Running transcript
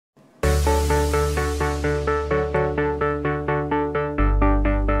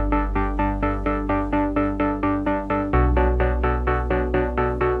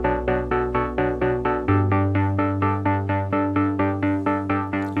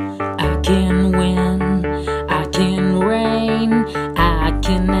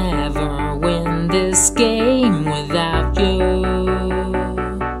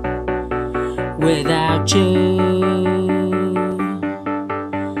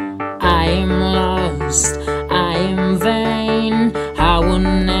am lost, I am vain. I will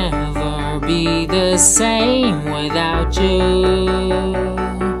never be the same without you,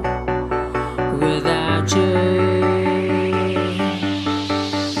 without you.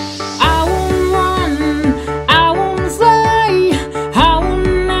 I won't run, I won't fly, I will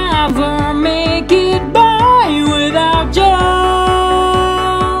never make it by without you,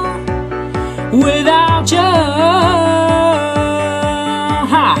 without you.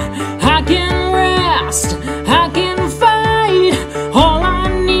 I can rest, I can fight. All I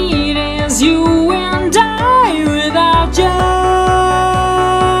need is you and I. Without you,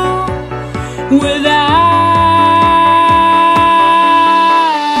 without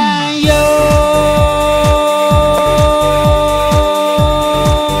you.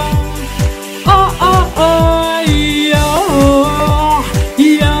 Oh, oh, oh,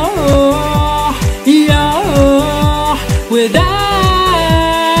 you, without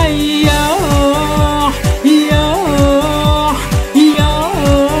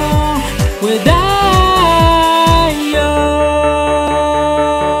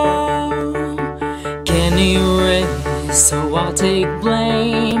so I'll take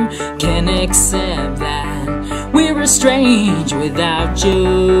blame. Can't accept that we're estranged without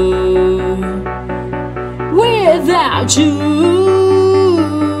you, without you.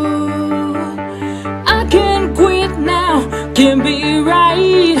 I can't quit now, can't be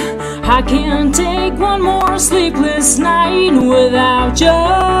right. I can't take one more sleepless night without you,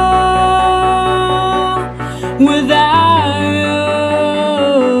 without you.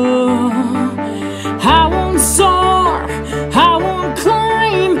 I won't soar, I won't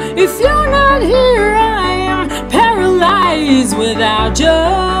climb. If you're not here, I am paralyzed without you,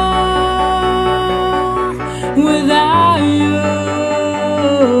 without you.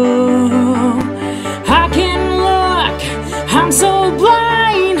 I can't look, I'm so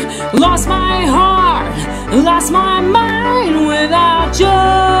blind. Lost my heart, lost my mind without you,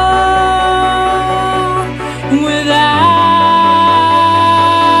 without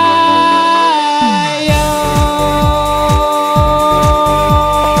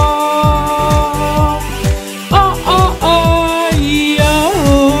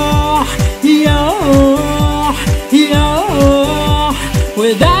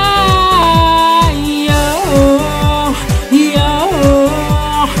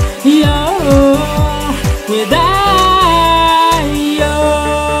without you.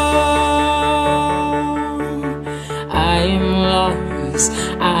 I am lost,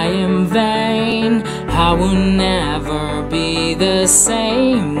 I am vain. I will never be the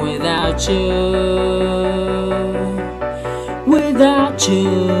same without you, without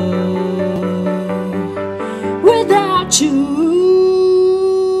you, without you.